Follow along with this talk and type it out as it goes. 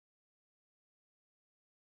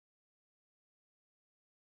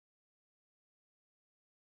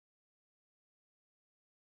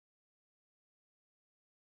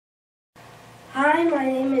Hi, my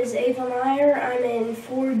name is Ava Meyer. I'm in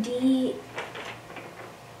 4D.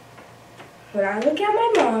 When I look at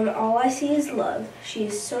my mom, all I see is love. She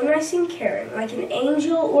is so nice and caring, like an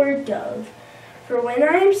angel or a dove. For when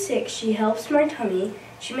I am sick, she helps my tummy.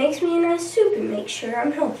 She makes me a nice soup and makes sure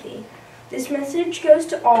I'm healthy. This message goes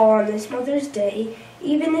to all on this Mother's Day.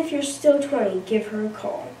 Even if you're still 20, give her a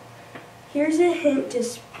call. Here's a hint.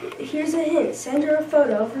 Send her a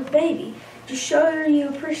photo of her baby. Just show her you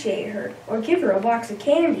appreciate her, or give her a box of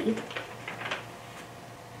candy.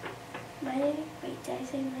 My name? Wait, did I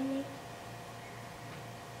say my name?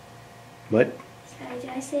 What? Sorry, did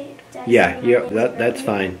I say? That's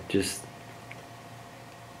fine. Just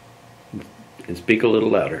and speak a little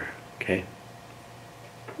louder, okay?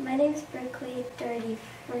 My name is Berkeley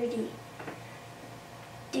 3040.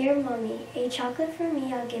 Dear Mommy, a chocolate for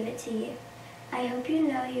me, I'll give it to you. I hope you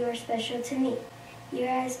know you are special to me. You're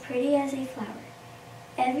as pretty as a flower.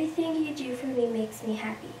 Everything you do for me makes me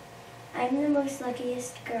happy. I'm the most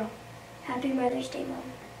luckiest girl. Happy Mother's Day, Mom.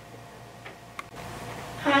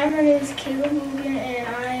 Hi, my name is Caleb Morgan,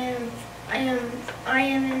 and I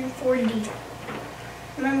am in 4D.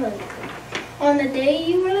 My mother. On the day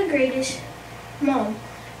you are the greatest, Mom,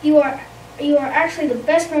 you are actually the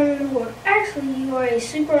best mom in the world. Actually, you are a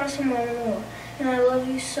super awesome mom in the world, and I love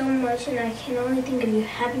you so much, and I can only think of you.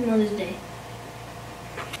 Happy Mother's Day.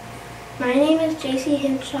 My name is JC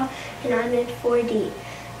Henshaw, and I'm in 4D.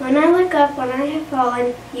 When I look up, when I have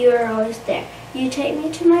fallen, you are always there. You take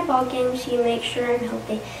me to my ball games, you make sure I'm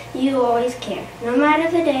healthy. You always care. No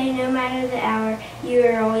matter the day, no matter the hour, you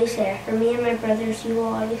are always there. For me and my brothers, you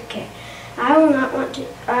will always care. I will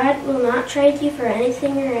not trade you for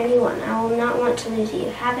anything or anyone. I will not want to lose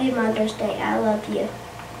you. Happy Mother's Day. I love you.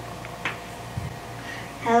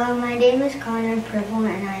 Hello, my name is Connor Purple,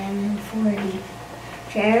 and I am in 4D.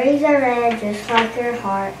 Cherries are red, just like your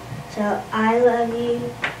heart. So I love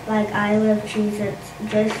you like I love Jesus,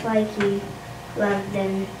 just like you love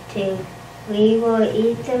them too. We will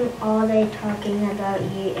eat them all day talking about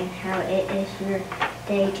you and how it is your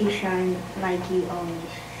day to shine like you always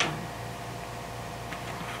shine.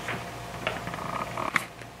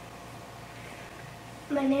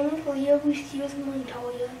 My name is Leo Bustillos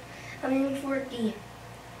Montoya. I'm in 4D.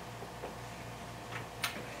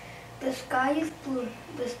 The sky is blue,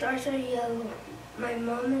 the stars are yellow. My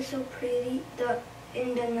mom is so pretty.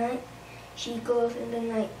 In the night, she glows in the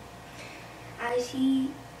night.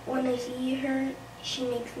 When I see her, she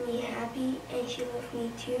makes me happy and she loves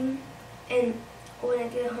me too. And when I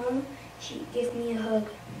get home, she gives me a hug.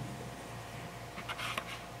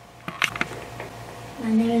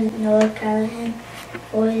 My name is Noah Callahan.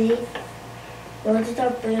 40. Words are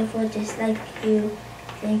beautiful just like you.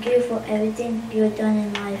 Thank you for everything you've done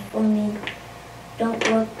in life for me. Don't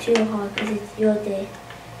work too hard because it's your day.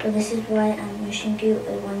 But this is why I'm wishing you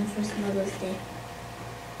a wonderful Mother's Day.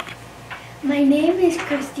 My name is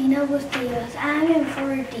Christina Bustillos. I'm in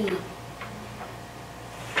 4D.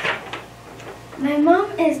 My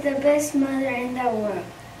mom is the best mother in the world.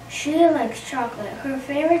 She likes chocolate. Her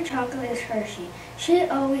favorite chocolate is Hershey. She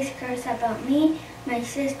always cares about me, my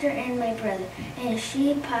sister, and my brother. And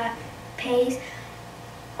she pays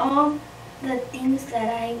all the things that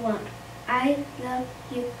I want. I love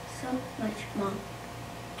you so much, Mom.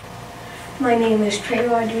 My name is Trey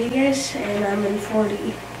Rodriguez, and I'm in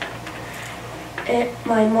 4D.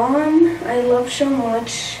 My mom, I love so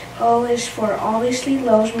much, obviously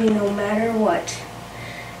loves me no matter what.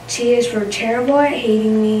 T is for terrible at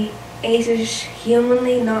hating me. H is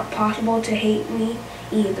humanly not possible to hate me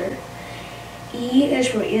either. E is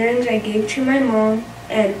for earrings I gave to my mom,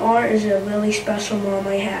 and R is a really special mom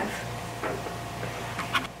I have.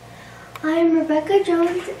 I am Rebecca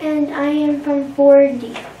Jones, and I am from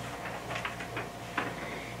 4D.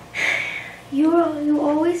 You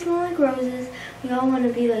always smell like roses. We all want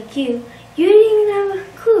to be like you. You didn't even have a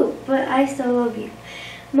clue, but I still love you.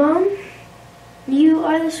 Mom, you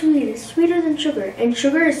are the sweetest, sweeter than sugar, and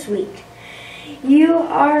sugar is sweet. You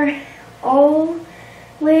are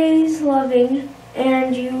always loving,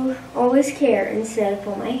 and you always care instead of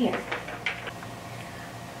pull my hair.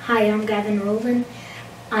 Hi, I'm Gavin Rowland.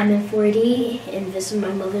 I'm in 4D, and this is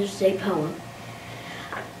my Mother's Day poem.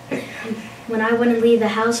 When I wouldn't leave the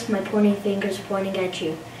house, my pointing finger's pointing at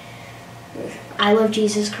you. I love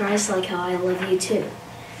Jesus Christ like how I love you too.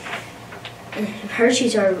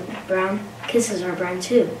 Hershey's are brown, kisses are brown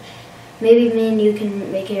too. Maybe me and you can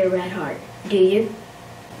make it a red heart. Do you?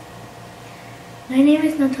 My name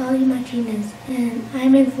is Natalia Martinez, and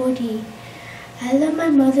I'm in 4D. I love my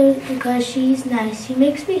mother because she's nice. She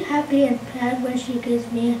makes me happy and proud when she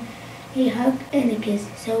gives me a hug and a kiss.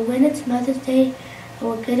 So when it's Mother's Day, I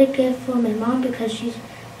will get a gift for my mom because she's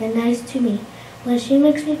been nice to me. When she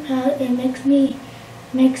makes me proud, it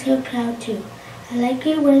makes her proud too. I like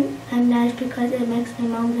it when I'm nice because it makes my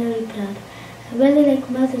mom very proud. I really like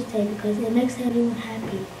Mother's Day because it makes everyone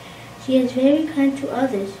happy. She is very kind to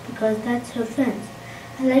others because that's her friends.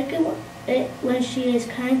 I like it when she is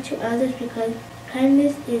kind to others because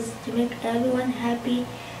kindness is to make everyone happy.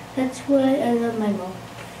 That's why I love my mom.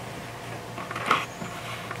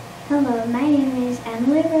 Hello, my name is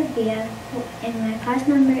Emily Revia, and my class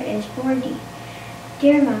number is 4D.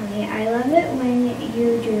 Dear Mommy, I love it when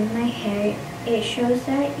you do my hair. It shows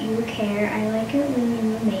that you care. I like it when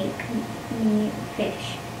you make me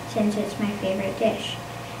fish, since it's my favorite dish.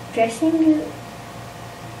 Dressing you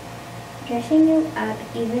up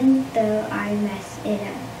even though I mess it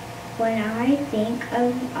up. When I think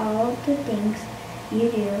of all the things you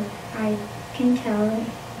do, I can tell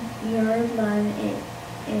your love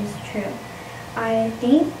is true. I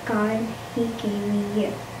thank God He gave me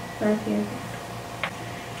you. Love you.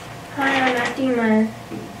 Hi, I'm Matthew Meyer,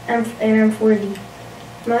 and I'm 40.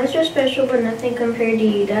 Mothers are special, but nothing compared to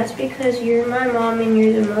you. That's because you're my mom and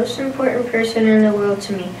you're the most important person in the world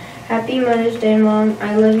to me. Happy Mother's Day, Mom.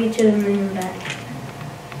 I love you to the moon and back.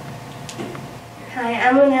 Hi,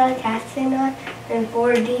 I'm Manella Castanon, and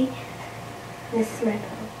 4D. This is my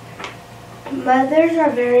poem. Mothers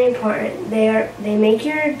are very important. They make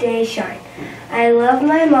your day shine. I love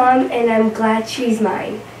my mom, and I'm glad she's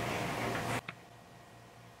mine.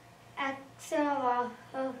 Axel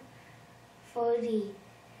 4D.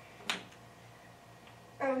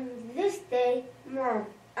 On this day, Mom,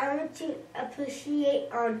 I want to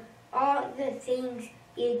appreciate on all the things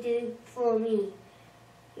you do for me.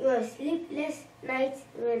 Your sleepless nights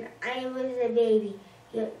when I was a baby,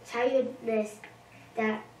 your tiredness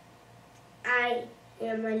that I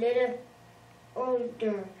am a little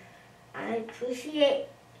older. I appreciate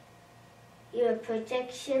your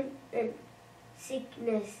protection and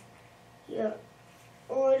sickness, your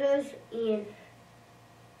orders and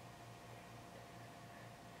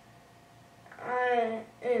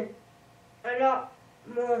a lot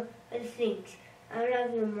more things. I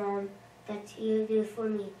love you, Mom, that you do for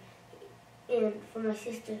me and for my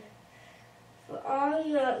sister. For all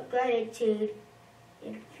your gratitude,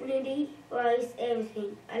 infinity, wise,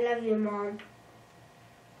 everything. I love you, Mom.